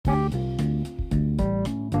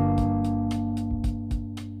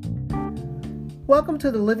Welcome to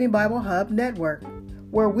the Living Bible Hub Network,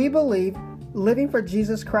 where we believe living for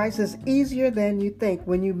Jesus Christ is easier than you think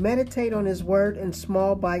when you meditate on His Word in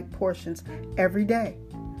small bite portions every day.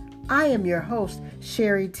 I am your host,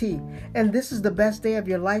 Sherry T, and this is the best day of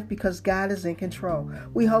your life because God is in control.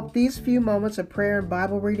 We hope these few moments of prayer and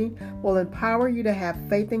Bible reading will empower you to have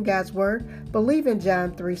faith in God's Word, believe in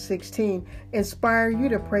John 3:16, inspire you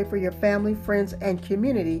to pray for your family, friends, and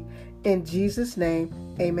community. In Jesus' name,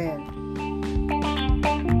 amen.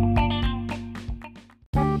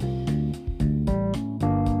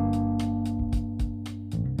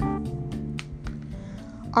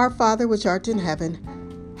 Our Father which art in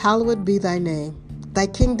heaven, hallowed be thy name. Thy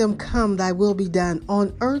kingdom come, thy will be done,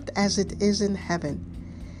 on earth as it is in heaven.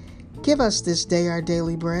 Give us this day our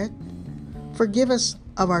daily bread. Forgive us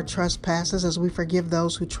of our trespasses as we forgive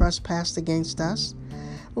those who trespass against us.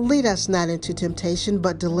 Lead us not into temptation,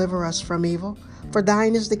 but deliver us from evil. For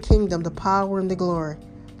thine is the kingdom, the power, and the glory,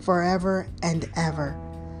 forever and ever.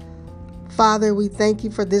 Father, we thank you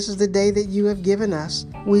for this is the day that you have given us.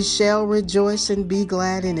 We shall rejoice and be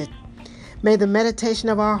glad in it. May the meditation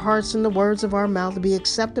of our hearts and the words of our mouth be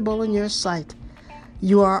acceptable in your sight.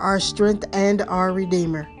 You are our strength and our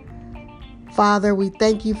Redeemer. Father, we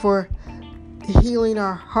thank you for healing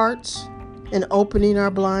our hearts and opening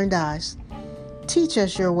our blind eyes. Teach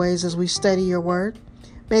us your ways as we study your word.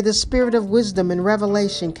 May the spirit of wisdom and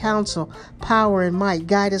revelation, counsel, power, and might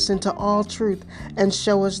guide us into all truth and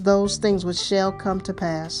show us those things which shall come to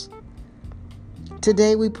pass.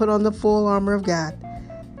 Today we put on the full armor of God,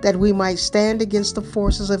 that we might stand against the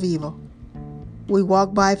forces of evil. We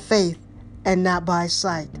walk by faith and not by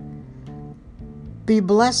sight. Be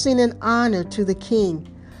blessing and honor to the King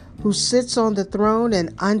who sits on the throne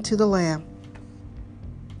and unto the Lamb.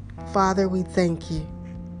 Father, we thank you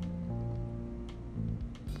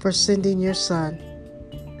for sending your Son,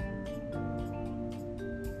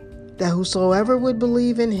 that whosoever would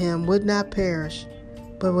believe in him would not perish,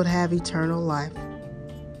 but would have eternal life.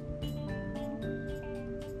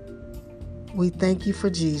 We thank you for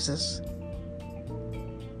Jesus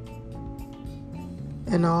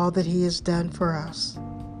and all that he has done for us.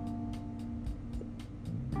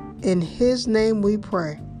 In his name we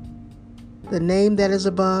pray, the name that is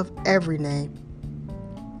above every name.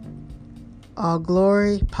 All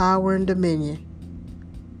glory, power, and dominion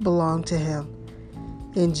belong to him.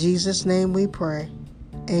 In Jesus' name we pray.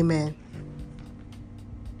 Amen.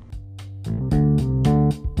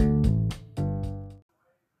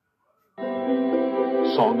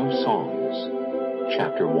 Song of Songs,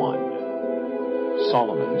 Chapter 1.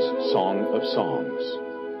 Solomon's Song of Songs.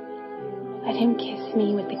 Let him kiss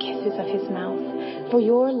me with the kisses of his mouth, for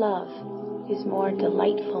your love is more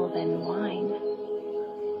delightful than wine.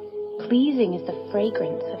 Pleasing is the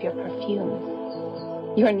fragrance of your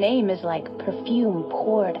perfume. Your name is like perfume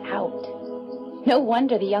poured out. No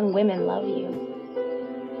wonder the young women love you.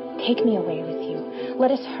 Take me away with you.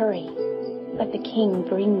 Let us hurry. Let the king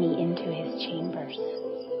bring me into his chambers.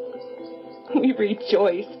 We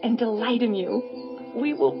rejoice and delight in you.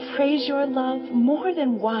 We will praise your love more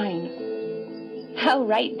than wine. How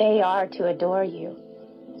right they are to adore you.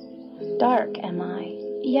 Dark am I,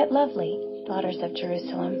 yet lovely, daughters of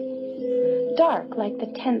Jerusalem. Dark like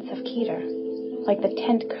the tents of Kedar, like the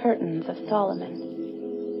tent curtains of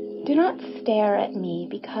Solomon. Do not stare at me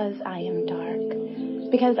because I am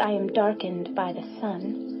dark, because I am darkened by the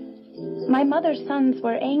sun. My mother's sons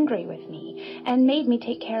were angry with me and made me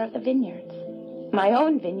take care of the vineyards. My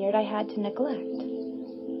own vineyard I had to neglect.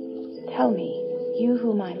 Tell me, you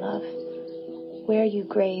whom I love, where you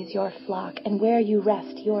graze your flock and where you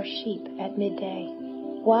rest your sheep at midday.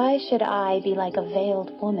 Why should I be like a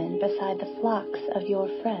veiled woman beside the flocks of your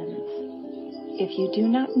friends? If you do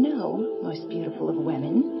not know, most beautiful of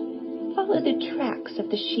women, follow the tracks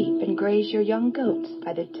of the sheep and graze your young goats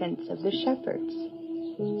by the tents of the shepherds.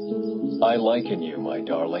 I liken you, my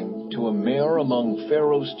darling, to a mare among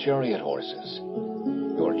Pharaoh's chariot horses.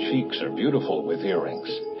 Your cheeks are beautiful with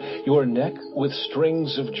earrings, your neck with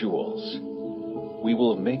strings of jewels. We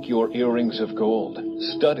will make your earrings of gold,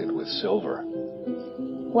 studded with silver.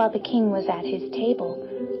 While the king was at his table,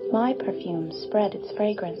 my perfume spread its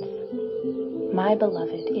fragrance. My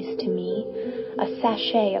beloved is to me a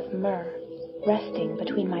sachet of myrrh resting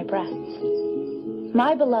between my breasts.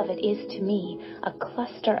 My beloved is to me a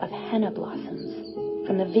cluster of henna blossoms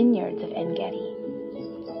from the vineyards of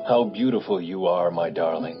En-Gedi. How beautiful you are, my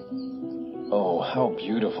darling. Oh, how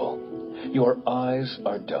beautiful. Your eyes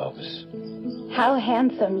are doves. How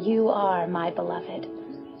handsome you are, my beloved.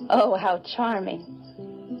 Oh, how charming.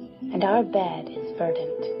 And our bed is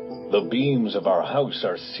verdant. The beams of our house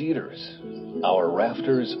are cedars. Our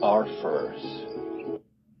rafters are firs.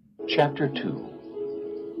 Chapter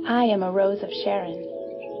 2. I am a rose of Sharon,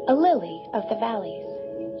 a lily of the valleys.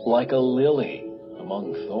 Like a lily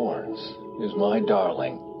among thorns is my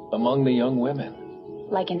darling among the young women.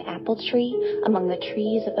 Like an apple tree among the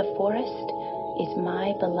trees of the forest is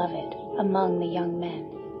my beloved among the young men.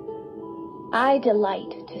 I delight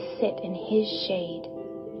to sit in his shade,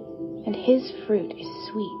 and his fruit is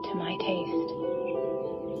sweet to my taste.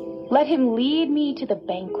 Let him lead me to the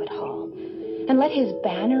banquet hall, and let his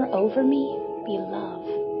banner over me be love.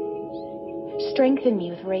 Strengthen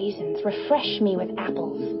me with raisins, refresh me with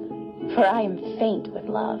apples, for I am faint with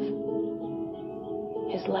love.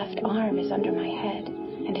 His left arm is under my head,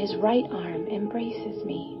 and his right arm embraces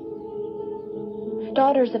me.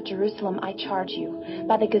 Daughters of Jerusalem, I charge you,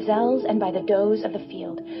 by the gazelles and by the does of the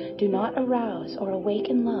field, do not arouse or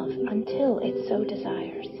awaken love until it so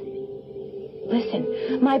desires.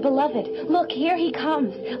 Listen, my beloved, look, here he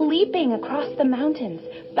comes, leaping across the mountains,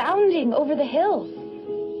 bounding over the hills.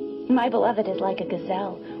 My beloved is like a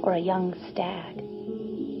gazelle or a young stag.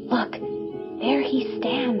 Look, there he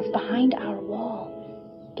stands behind our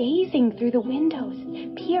wall, gazing through the windows,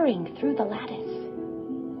 peering through the lattice.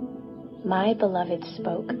 My beloved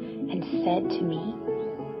spoke and said to me,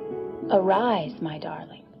 "Arise, my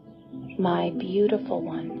darling, my beautiful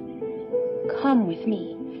one. Come with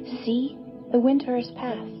me. See, the winter is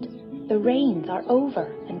past. The rains are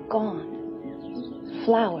over and gone.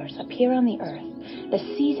 Flowers appear on the earth.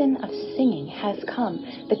 The season of singing has come.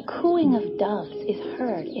 The cooing of doves is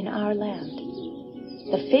heard in our land.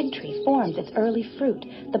 The fig tree forms its early fruit.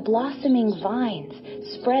 The blossoming vines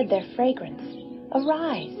spread their fragrance.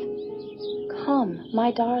 Arise. Come,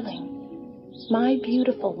 my darling, my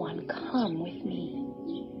beautiful one, come with me."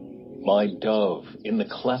 My dove in the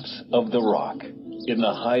clefts of the rock, in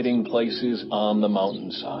the hiding places on the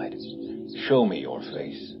mountainside, show me your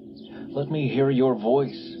face. Let me hear your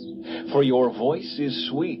voice, for your voice is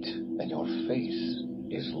sweet and your face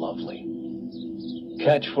is lovely.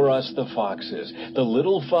 Catch for us the foxes, the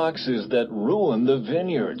little foxes that ruin the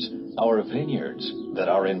vineyards, our vineyards that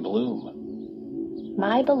are in bloom.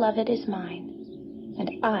 My beloved is mine, and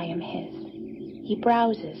I am his. He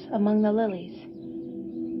browses among the lilies.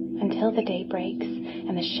 Until the day breaks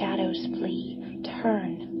and the shadows flee,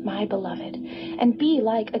 turn, my beloved, and be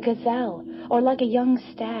like a gazelle or like a young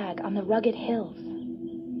stag on the rugged hills.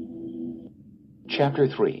 Chapter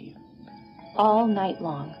 3. All night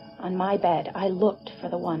long, on my bed, I looked for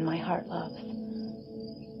the one my heart loves.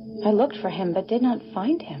 I looked for him, but did not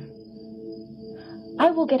find him.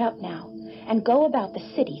 I will get up now and go about the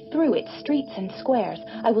city, through its streets and squares.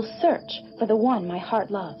 I will search for the one my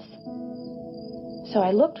heart loves. So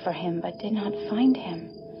I looked for him, but did not find him.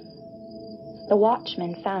 The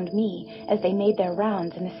watchmen found me as they made their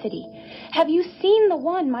rounds in the city. "Have you seen the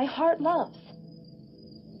one my heart loves?"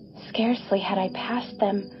 Scarcely had I passed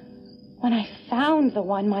them when I found the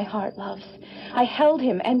one my heart loves. I held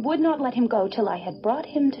him and would not let him go till I had brought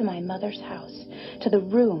him to my mother's house, to the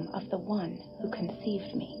room of the one who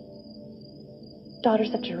conceived me.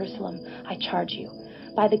 Daughters of Jerusalem, I charge you,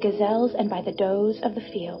 by the gazelles and by the does of the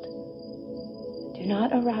field, do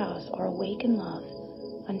not arouse or awaken love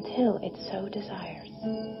until it so desires.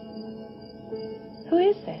 Who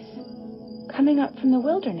is this, coming up from the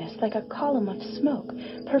wilderness like a column of smoke,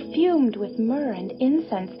 perfumed with myrrh and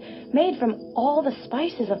incense, made from all the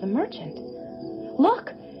spices of the merchant?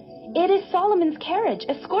 Look, it is Solomon's carriage,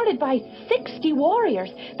 escorted by 60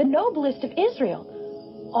 warriors, the noblest of Israel,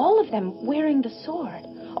 all of them wearing the sword,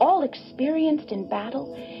 all experienced in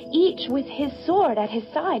battle, each with his sword at his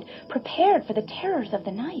side, prepared for the terrors of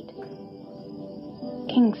the night.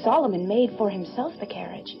 King Solomon made for himself the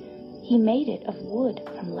carriage. He made it of wood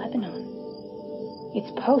from Lebanon. Its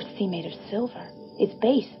posts he made of silver, its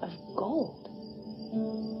base of gold.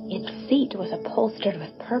 Its seat was upholstered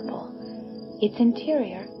with purple, its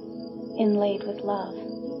interior inlaid with love.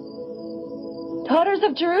 Daughters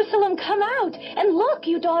of Jerusalem, come out and look,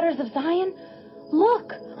 you daughters of Zion.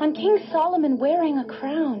 Look on King Solomon wearing a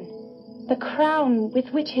crown, the crown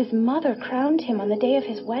with which his mother crowned him on the day of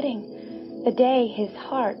his wedding, the day his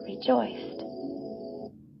heart rejoiced.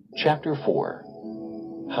 Chapter 4.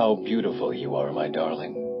 How beautiful you are, my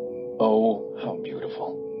darling. Oh, how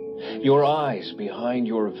beautiful. Your eyes behind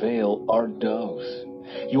your veil are doves.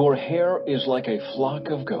 Your hair is like a flock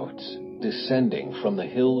of goats descending from the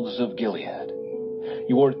hills of Gilead.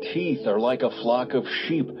 Your teeth are like a flock of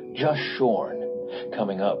sheep just shorn,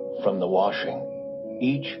 coming up from the washing.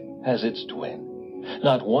 Each has its twin.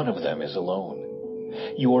 Not one of them is alone.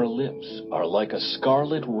 Your lips are like a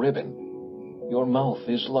scarlet ribbon. Your mouth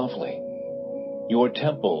is lovely. Your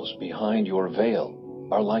temples behind your veil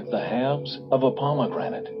are like the halves of a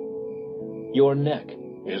pomegranate. Your neck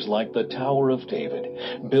is like the Tower of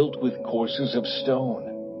David, built with courses of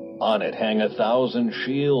stone. On it hang 1,000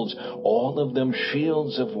 shields, all of them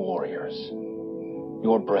shields of warriors.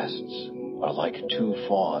 Your breasts are like 2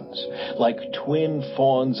 fawns, like twin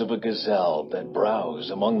fawns of a gazelle that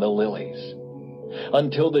browse among the lilies.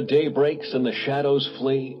 Until the day breaks and the shadows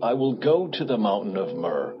flee, I will go to the mountain of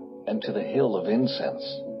myrrh and to the hill of incense.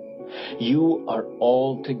 You are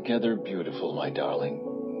altogether beautiful, my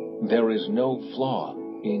darling. There is no flaw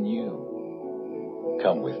in you.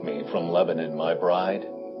 Come with me from Lebanon, my bride.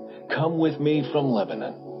 Come with me from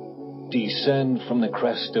Lebanon. Descend from the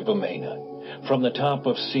crest of Manna, from the top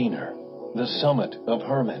of Senir, the summit of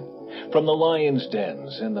Hermon, from the lions'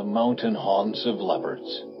 dens and the mountain haunts of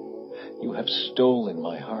leopards. You have stolen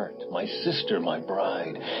my heart, my sister, my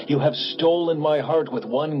bride. You have stolen my heart with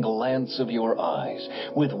one glance of your eyes,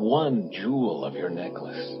 with one jewel of your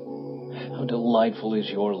necklace. How delightful is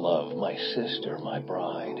your love, my sister, my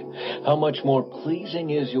bride. How much more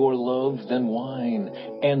pleasing is your love than wine,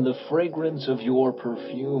 and the fragrance of your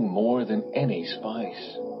perfume more than any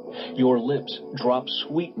spice. Your lips drop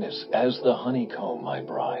sweetness as the honeycomb, my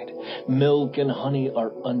bride. Milk and honey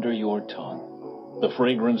are under your tongue. The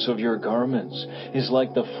fragrance of your garments is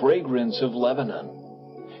like the fragrance of Lebanon.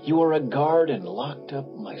 You are a garden locked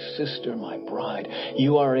up, my sister, my bride.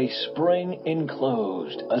 You are a spring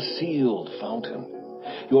enclosed, a sealed fountain.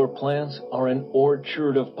 Your plants are an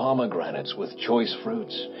orchard of pomegranates with choice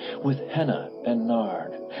fruits, with henna and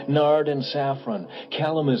nard and saffron,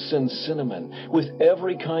 calamus and cinnamon, with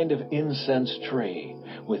every kind of incense tree,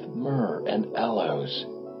 with myrrh and aloes,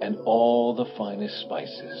 and all the finest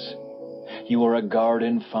spices. You are a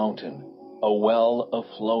garden fountain, a well of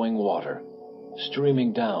flowing water,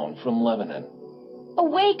 streaming down from Lebanon.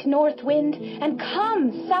 Awake, north wind, and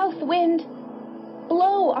come, south wind.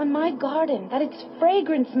 Blow on my garden, that its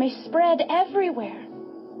fragrance may spread everywhere.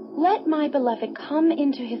 Let my beloved come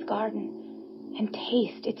into his garden and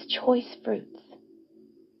taste its choice fruits.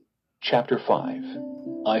 Chapter 5.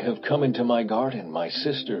 I have come into my garden, my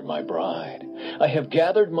sister, my bride. I have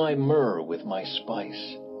gathered my myrrh with my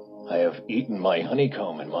spice. I have eaten my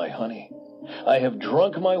honeycomb and my honey. I have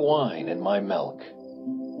drunk my wine and my milk.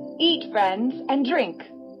 Eat, friends, and drink.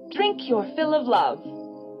 Drink your fill of love.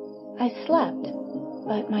 I slept,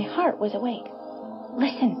 but my heart was awake.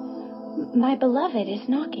 Listen, my beloved is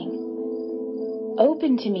knocking.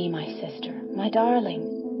 Open to me, my sister, my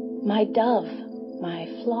darling, my dove, my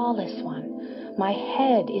flawless one. My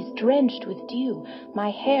head is drenched with dew,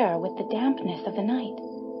 my hair with the dampness of the night.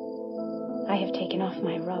 I have taken off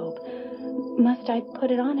my robe. Must I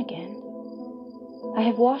put it on again? I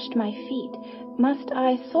have washed my feet. Must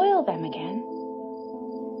I soil them again?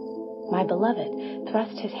 My beloved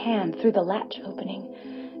thrust his hand through the latch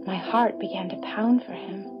opening. My heart began to pound for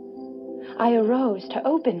him. I arose to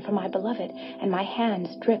open for my beloved, and my hands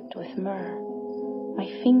dripped with myrrh, my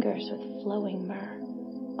fingers with flowing myrrh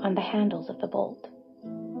on the handles of the bolt.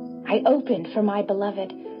 I opened for my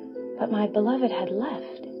beloved, but my beloved had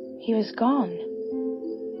left. He was gone.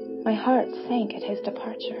 My heart sank at his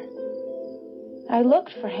departure. I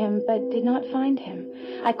looked for him, but did not find him.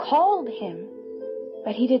 I called him,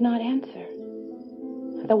 but he did not answer.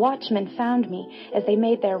 The watchmen found me as they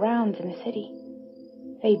made their rounds in the city.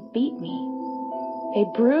 They beat me. They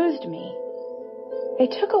bruised me. They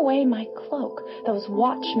took away my cloak, those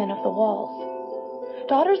watchmen of the walls.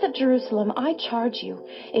 Daughters of Jerusalem, I charge you,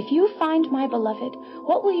 if you find my beloved,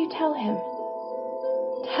 what will you tell him?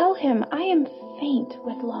 Tell him I am faint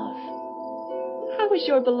with love. How is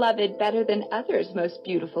your beloved better than others, most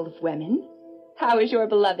beautiful of women? How is your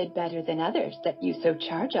beloved better than others, that you so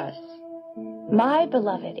charge us? My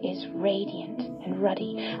beloved is radiant and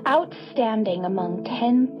ruddy, outstanding among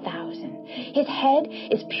 10,000. His head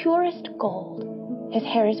is purest gold. His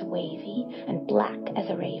hair is wavy and black as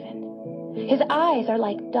a raven. His eyes are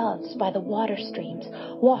like doves by the water streams,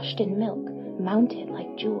 washed in milk, mounted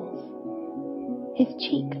like jewels. His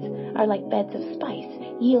cheeks are like beds of spice,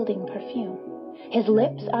 yielding perfume. His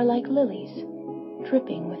lips are like lilies,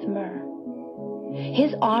 dripping with myrrh.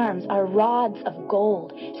 His arms are rods of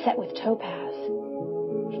gold set with topaz.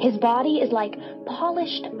 His body is like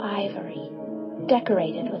polished ivory,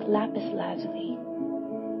 decorated with lapis lazuli.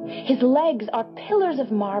 His legs are pillars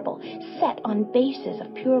of marble set on bases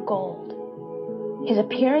of pure gold. His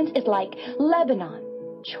appearance is like Lebanon,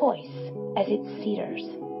 choice as its cedars.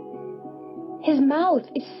 His mouth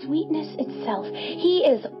is sweetness itself. He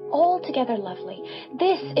is altogether lovely.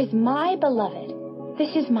 This is my beloved.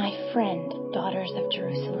 This is my friend, daughters of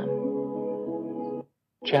Jerusalem.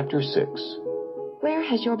 Chapter 6. Where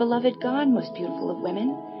has your beloved gone, most beautiful of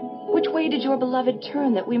women? Which way did your beloved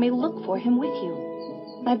turn that we may look for him with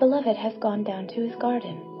you? My beloved has gone down to his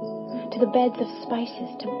garden, to the beds of spices,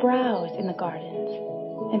 to browse in the gardens,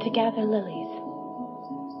 and to gather lilies.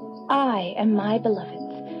 I am my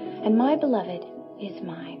beloved's, and my beloved is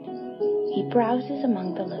mine. He browses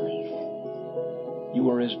among the lilies. You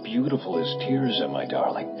are as beautiful as Tirzah, my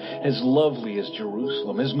darling, as lovely as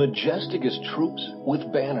Jerusalem, as majestic as troops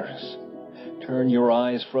with banners. Turn your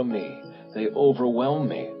eyes from me. They overwhelm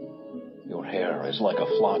me. Your hair is like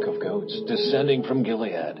a flock of goats descending from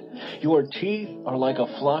Gilead. Your teeth are like a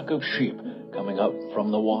flock of sheep coming up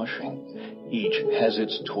from the washing. Each has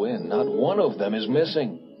its twin. Not one of them is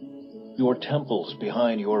missing. Your temples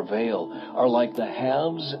behind your veil are like the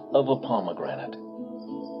halves of a pomegranate.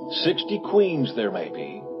 60 queens there may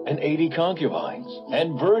be, and 80 concubines,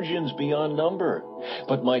 and virgins beyond number.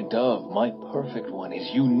 But my dove, my perfect one,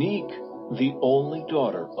 is unique, the only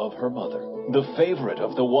daughter of her mother, the favorite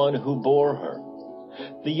of the one who bore her.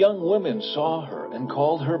 The young women saw her and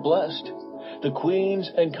called her blessed. The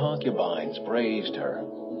queens and concubines praised her.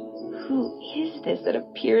 Who is this that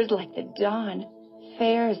appears like the dawn,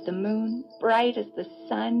 fair as the moon, bright as the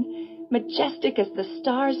sun, majestic as the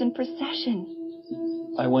stars in procession?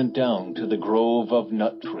 I went down to the grove of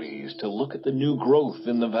nut trees to look at the new growth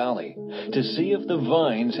in the valley, to see if the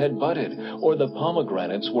vines had budded or the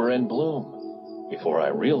pomegranates were in bloom. Before I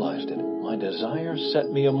realized it, my desire set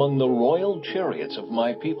me among the royal chariots of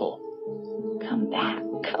my people. Come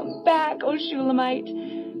back, O Shulamite.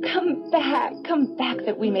 Come back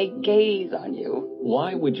that we may gaze on you.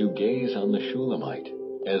 Why would you gaze on the Shulamite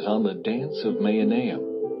as on the dance of Mahanaim?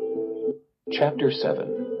 Chapter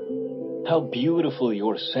 7. How beautiful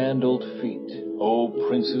your sandaled feet, O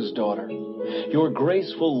prince's daughter. Your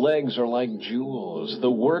graceful legs are like jewels,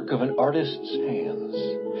 the work of an artist's hands.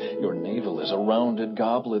 Your navel is a rounded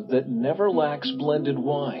goblet that never lacks blended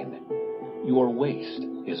wine. Your waist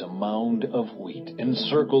is a mound of wheat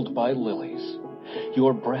encircled by lilies.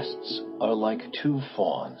 Your breasts are like 2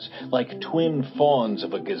 fawns, like twin fawns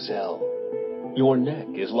of a gazelle. Your neck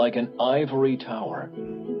is like an ivory tower.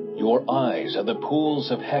 Your eyes are the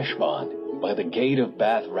pools of Heshbon by the gate of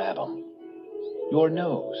Bath Rabbim. Your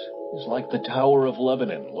nose is like the tower of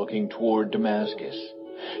Lebanon looking toward Damascus.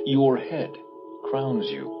 Your head crowns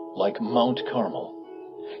you like Mount Carmel.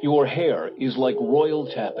 Your hair is like royal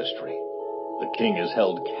tapestry. The king is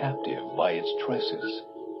held captive by its tresses.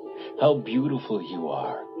 How beautiful you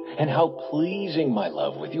are, and how pleasing, my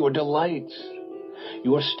love, with your delights.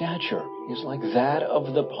 Your stature is like that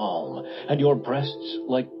of the palm, and your breasts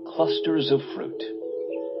like clusters of fruit.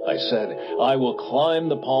 I said, I will climb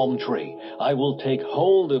the palm tree. I will take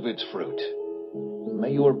hold of its fruit.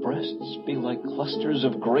 May your breasts be like clusters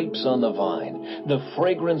of grapes on the vine, the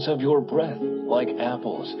fragrance of your breath like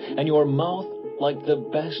apples, and your mouth like the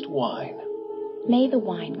best wine. May the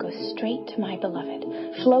wine go straight to my beloved,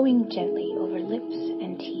 flowing gently over lips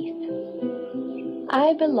and teeth.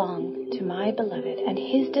 I belong to my beloved, and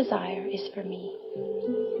his desire is for me.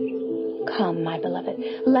 Come, my beloved,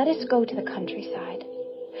 let us go to the countryside.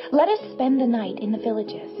 Let us spend the night in the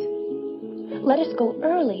villages. Let us go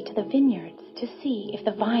early to the vineyards to see if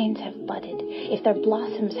the vines have budded, if their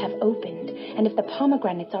blossoms have opened, and if the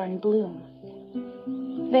pomegranates are in bloom.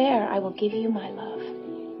 There I will give you my love.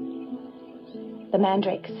 The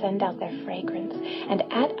mandrakes send out their fragrance, and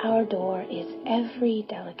at our door is every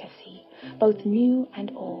delicacy, both new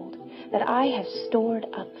and old, that I have stored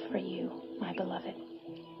up for you, my beloved.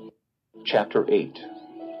 Chapter 8.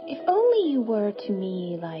 If only you were to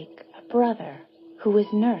me like a brother who was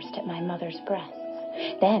nursed at my mother's breasts,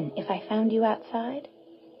 then if I found you outside,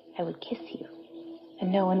 I would kiss you,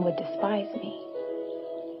 and no one would despise me.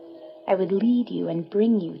 I would lead you and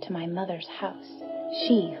bring you to my mother's house,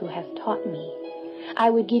 she who has taught me. I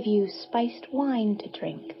would give you spiced wine to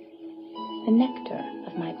drink, the nectar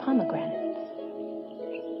of my pomegranates.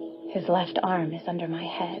 His left arm is under my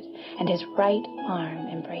head, and his right arm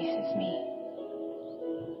embraces me.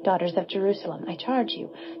 Daughters of Jerusalem, I charge you,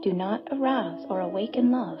 do not arouse or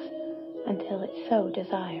awaken love until it so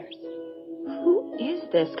desires. Who is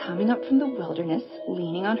this coming up from the wilderness,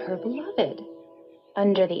 leaning on her beloved?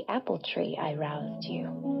 Under the apple tree I roused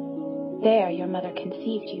you. There your mother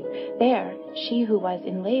conceived you. There she who was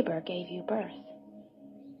in labor gave you birth.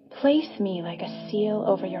 Place me like a seal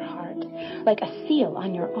over your heart, like a seal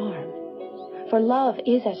on your arm. For love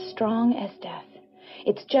is as strong as death,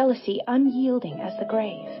 its jealousy unyielding as the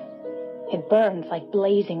grave. It burns like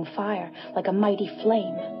blazing fire, like a mighty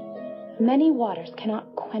flame. Many waters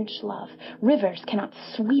cannot quench love. Rivers cannot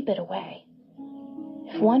sweep it away.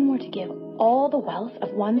 If one were to give all the wealth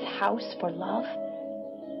of one's house for love,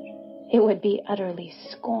 it would be utterly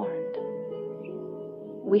scorned.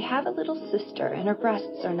 We have a little sister, and her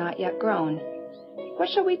breasts are not yet grown. What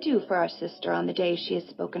shall we do for our sister on the day she is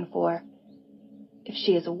spoken for? If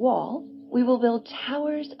she is a wall, we will build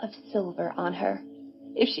towers of silver on her.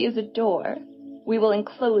 If she is a door, we will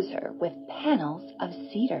enclose her with panels of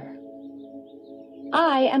cedar.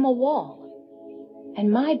 I am a wall,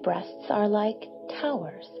 and my breasts are like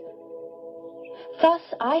towers. Thus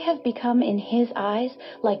I have become in his eyes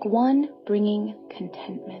like one bringing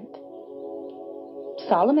contentment.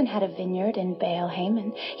 Solomon had a vineyard in Baal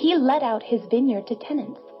Haman. He let out his vineyard to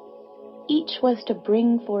tenants. Each was to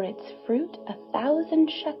bring for its fruit 1,000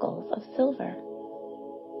 shekels of silver.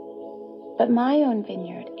 But my own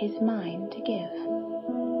vineyard is mine to give.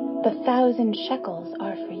 The 1,000 shekels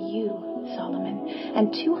are for you, Solomon,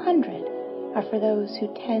 and 200 are for those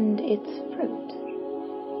who tend its fruit.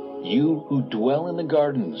 You who dwell in the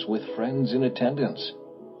gardens with friends in attendance,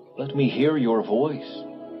 let me hear your voice.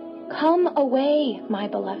 Come away, my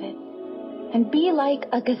beloved, and be like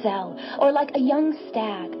a gazelle or like a young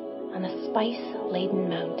stag on a spice-laden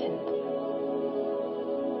mountain.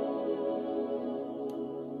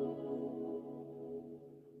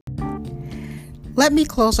 Let me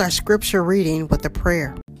close our scripture reading with a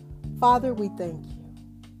prayer. Father, we thank you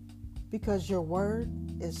because your word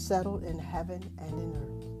is settled in heaven and in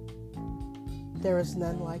earth. There is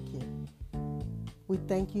none like you. We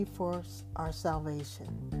thank you for our salvation.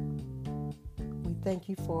 We thank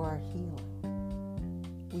you for our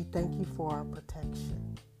healing. We thank you for our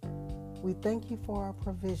protection. We thank you for our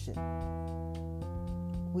provision.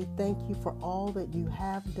 We thank you for all that you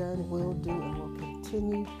have done, will do, and will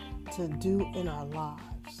continue to do in our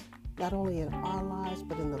lives. Not only in our lives,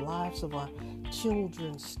 but in the lives of our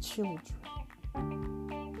children's children.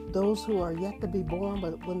 Those who are yet to be born,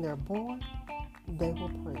 but when they're born, they will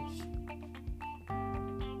praise you.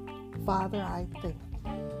 Father, I thank you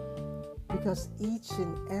because each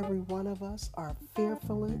and every one of us are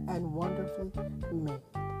fearfully and wonderfully made.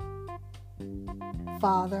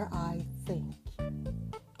 Father, I thank you.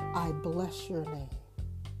 I bless your name.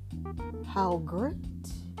 How great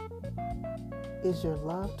is your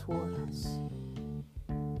love toward us.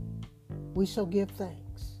 We shall give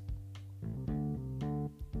thanks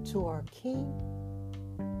to our King,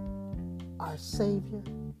 our Savior,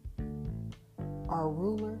 our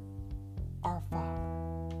ruler, our Father.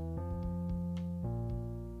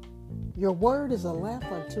 Your word is a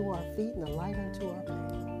lamp unto our feet and a light unto our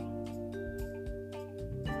path.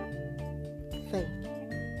 Thank you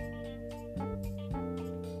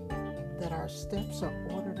that our steps are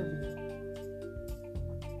ordered of you.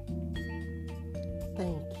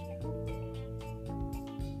 Thank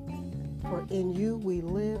you, for in you we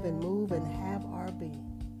live and move and have our being.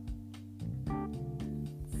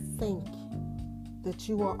 Thank you that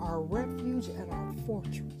you are our refuge and our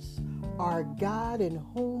fortress, our God in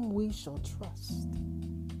whom we shall trust.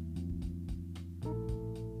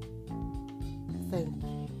 Thank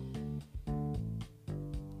you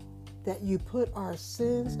that you put our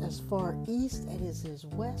sins as far east as it is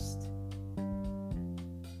west,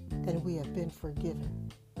 and we have been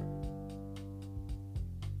forgiven.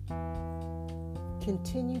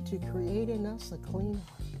 Continue to create in us a clean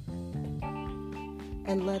heart,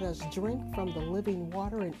 and let us drink from the living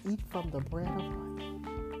water and eat from the bread of life.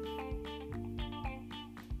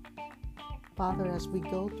 Father, as we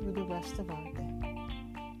go through the rest of our day,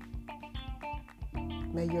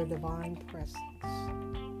 may your divine presence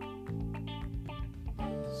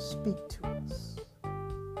speak to us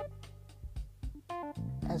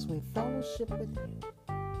as we fellowship with you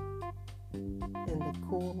in the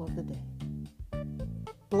cool of the day.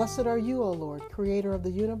 Blessed are you, O Lord, creator of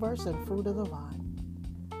the universe and fruit of the vine.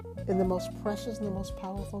 In the most precious and the most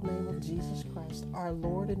powerful name of Jesus Christ, our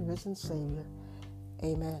Lord and risen Savior.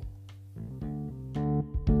 Amen.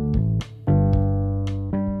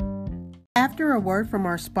 After a word from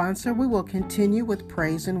our sponsor, we will continue with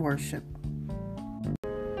praise and worship.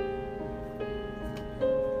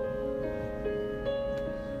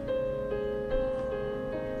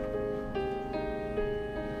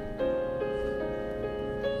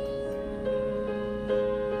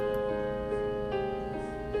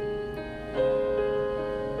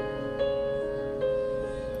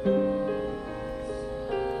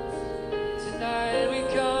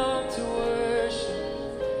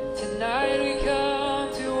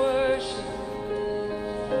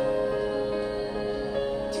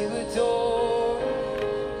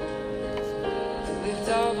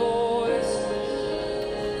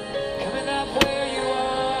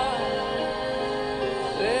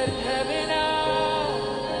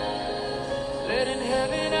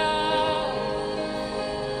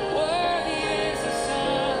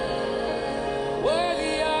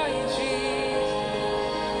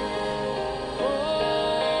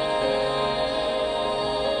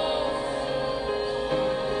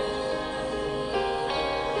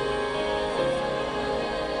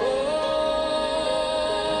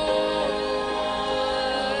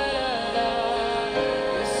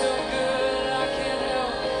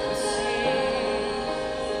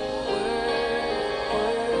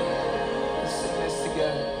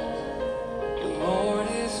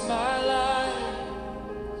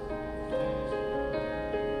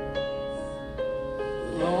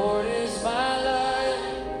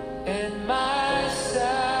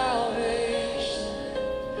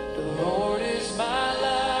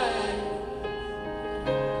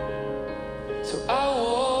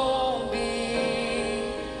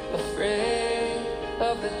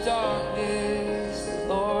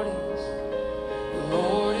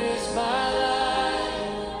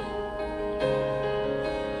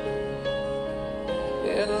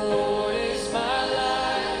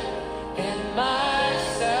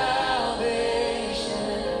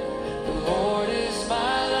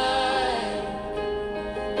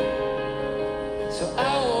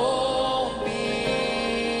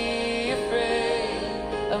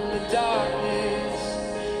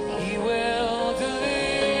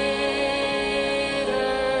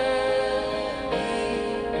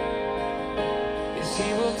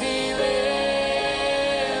 He will deliver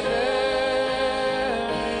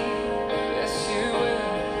me. Yes, He will.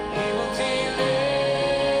 He will deliver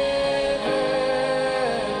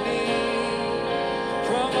me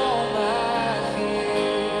from all my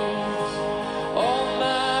fears. All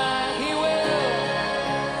my, He will.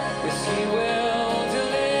 Yes, He will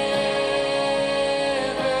deliver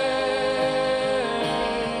me.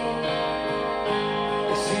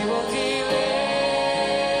 Yes, He will deliver.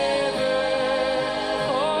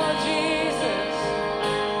 Oh, Jesus,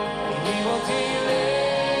 He will deliver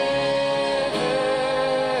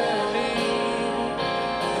me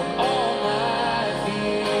from all my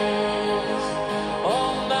fears.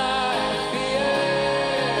 All my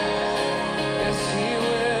fears. Yes, He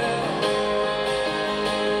will.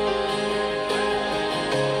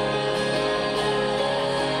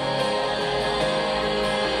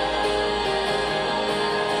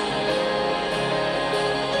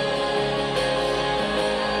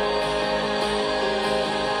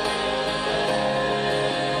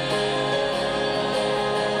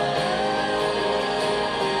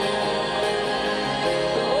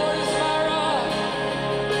 The Lord is my rock.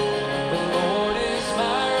 The Lord is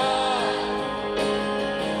my rock.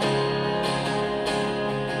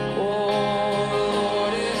 Oh, the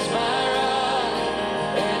Lord is my rock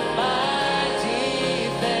and my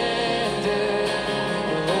defender.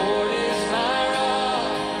 The Lord is my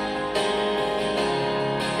rock,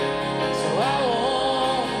 so I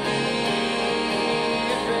won't be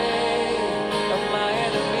afraid of my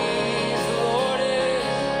enemies. The Lord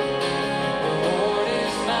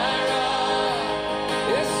is my rock.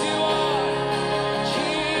 Yes, you are,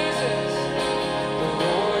 Jesus. The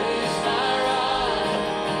Lord is my rock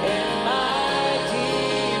and my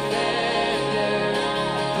defender.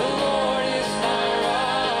 The Lord is my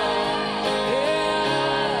rock.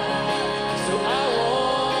 Yeah. So I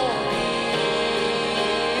won't be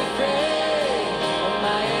afraid of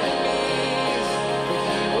my enemies, for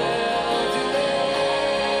He will deliver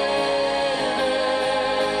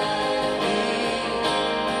me.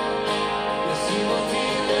 Yes, He will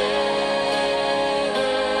deliver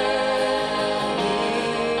me.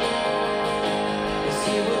 Yes,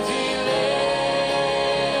 He will deliver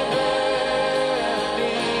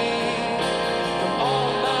me from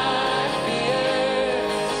all my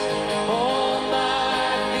fears. All my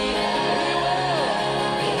fears.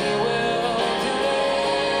 He will deliver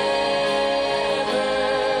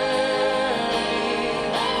me.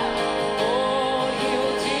 Oh, He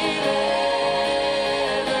will deliver.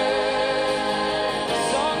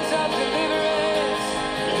 Songs of deliverance.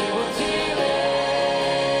 He will deliver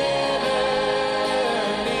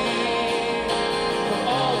me from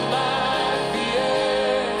all my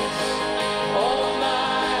fears. All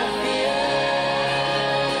my fears.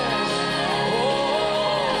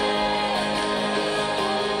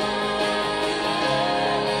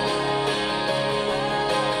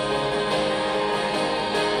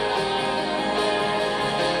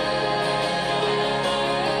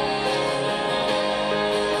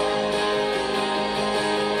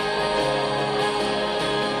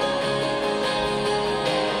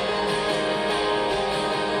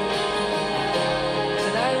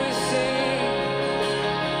 Tonight we sing,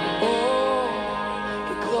 oh,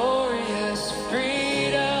 the glorious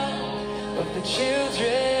freedom of the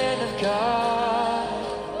children of God.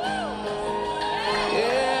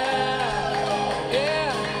 Yeah,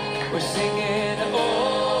 yeah, we're singing,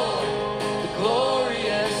 oh, the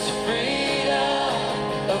glorious freedom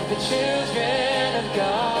of the children of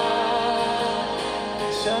God.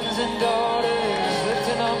 Sons and daughters,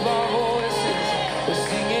 lifting up our voices, we're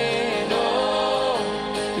singing, oh,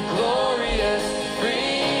 the glorious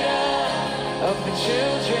freedom of the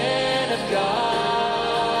children of God.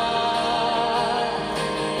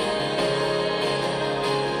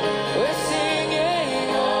 We're singing,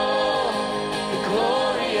 oh, the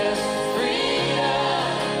glorious freedom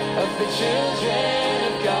of the children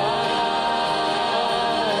of God.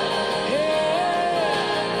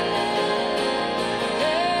 Yeah,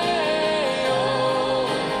 yeah, oh,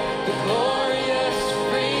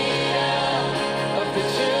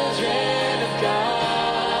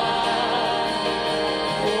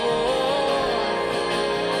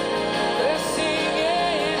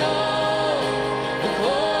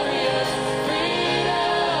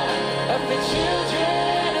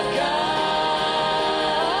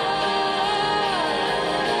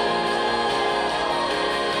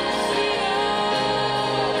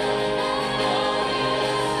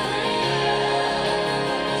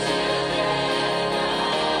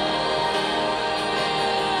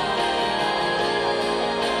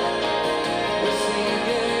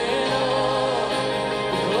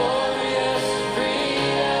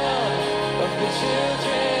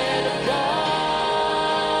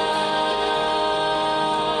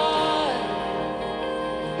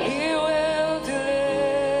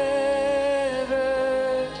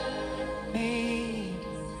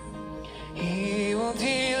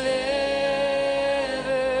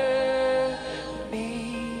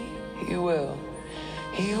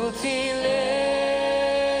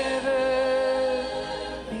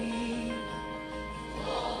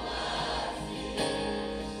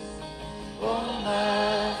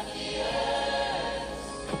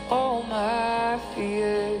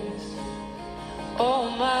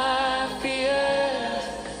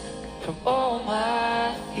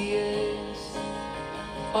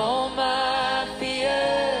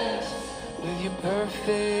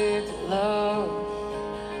 perfect love,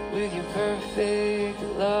 with your perfect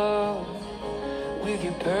love, with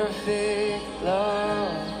your perfect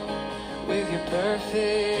love, with your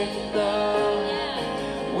perfect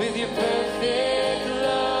love, with your perfect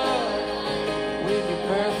love, with your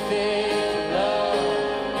perfect love,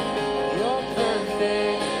 your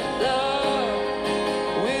perfect love,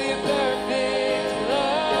 with your perfect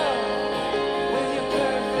love, with your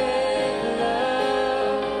perfect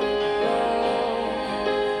love,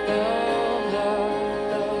 love, love,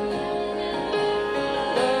 love,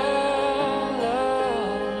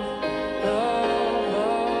 love,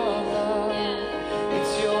 love, love.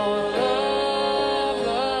 It's your love,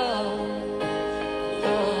 love,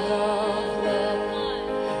 love, love, love.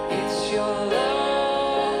 It's your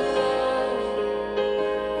love, love,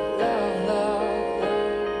 love, love,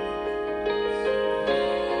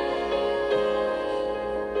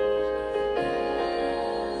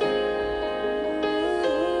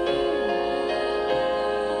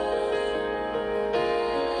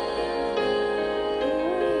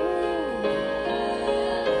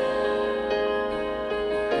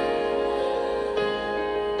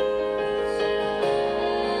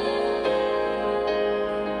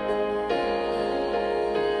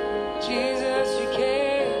 Jesus, you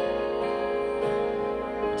came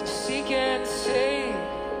to seek and save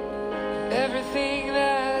everything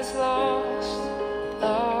that's lost,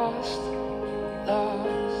 lost,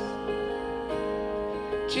 lost.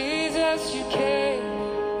 Jesus, you came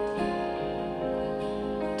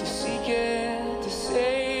to seek and to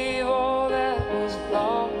save all that was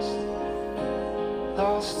lost,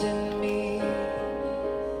 lost in me.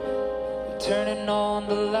 You're turning on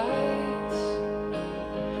the lights,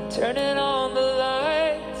 turning on the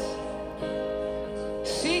lights,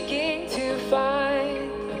 seeking to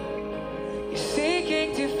find, you're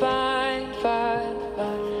seeking to find, find.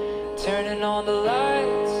 Turning on the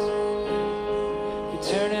lights, you're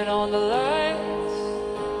turning on the lights,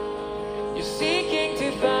 you're seeking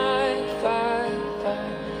to find,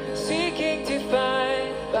 seeking to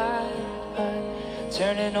find,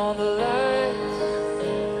 turning on the lights,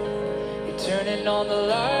 you're turning on the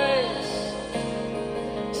lights,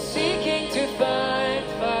 seeking to find,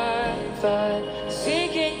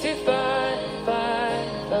 seeking to find,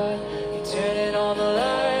 you're turning on the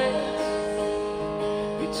lights,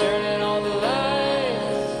 you're turning on the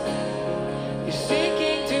lights, you're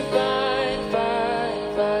seeking to find,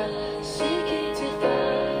 seeking to find.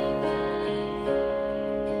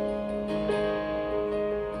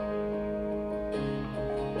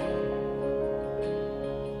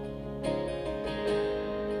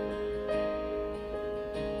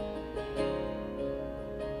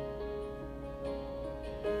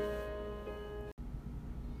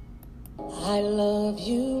 I love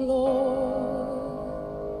you, Lord,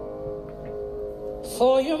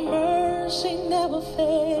 for your mercy never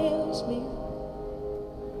fails me.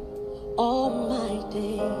 All my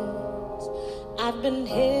days I've been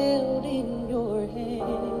held in your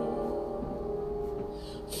hand.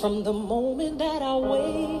 From the moment that I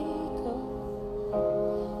wake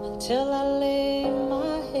up until I lay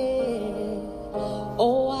my head,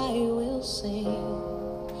 oh, I will sing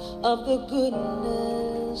of the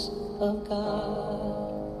goodness of God.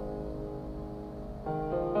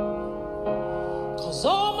 'Cause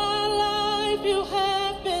all my life you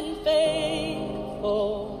have been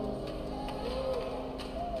faithful.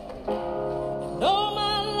 And all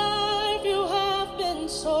my life you have been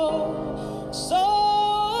so, so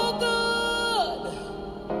good.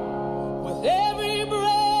 With every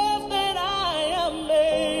breath that I am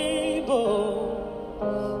able,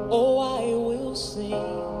 oh, I will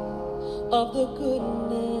sing of the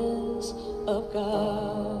goodness of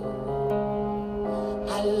God.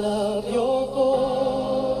 I love your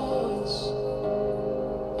voice.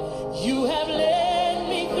 You have led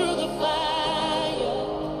me through the fire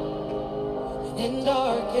in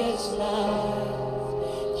darkest night.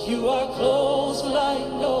 You are close like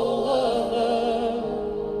no other.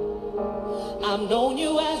 I've known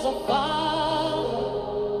you as a father.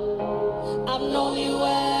 I've known you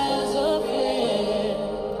as a friend.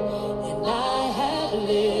 And I have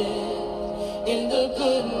lived in the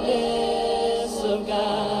goodness of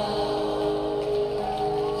God.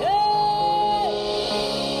 Hey,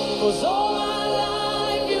 'cause all my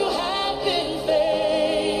life you have been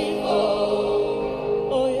faithful.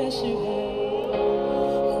 Oh, yes, you have.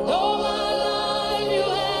 And all my life you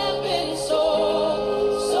have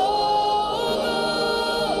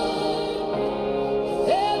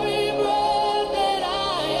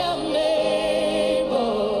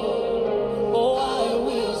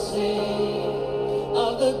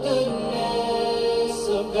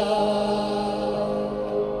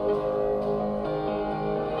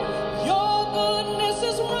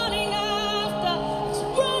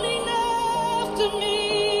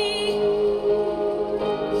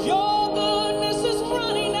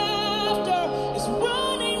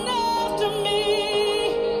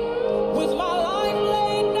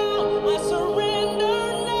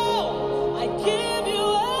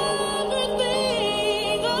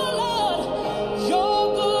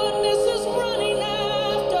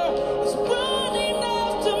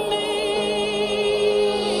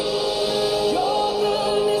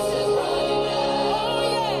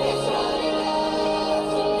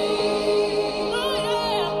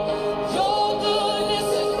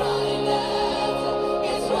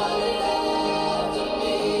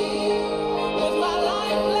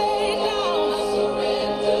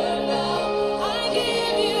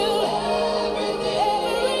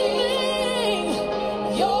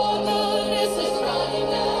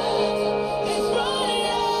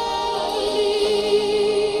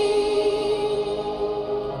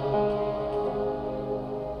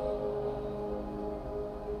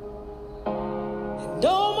And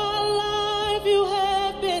all my life you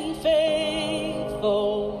have been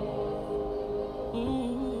faithful.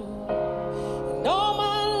 And all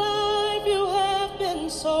my life you have been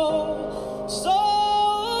so,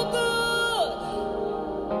 so good.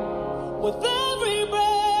 With every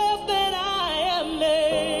breath that I am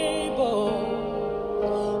able,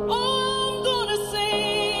 I'm gonna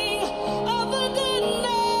sing of the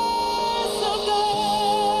goodness of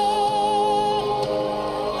God.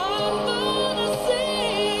 I'm gonna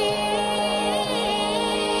sing.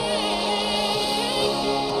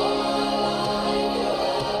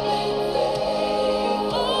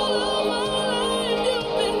 All of my life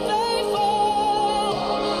you've been faithful.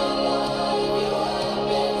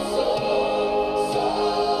 So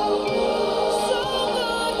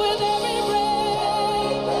good with every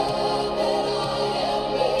breath that I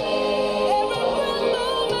am able. Every breath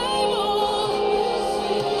I'm able,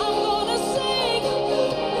 I'm gonna sing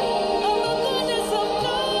of the goodness of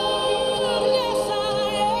God. Yes,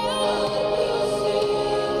 I am.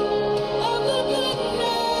 Of the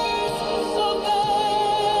goodness of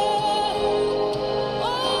God.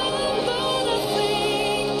 I'm gonna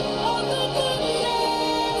sing of the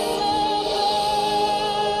goodness of God.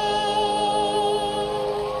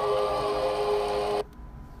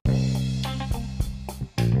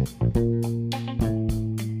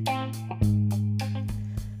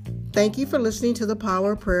 Thank you for listening to the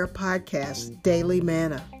Power of Prayer Podcast, Daily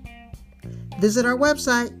Manna. Visit our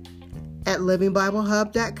website at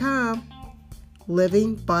livingbiblehub.com,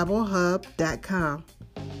 livingbiblehub.com.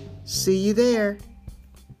 See you there.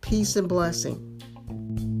 Peace and blessing.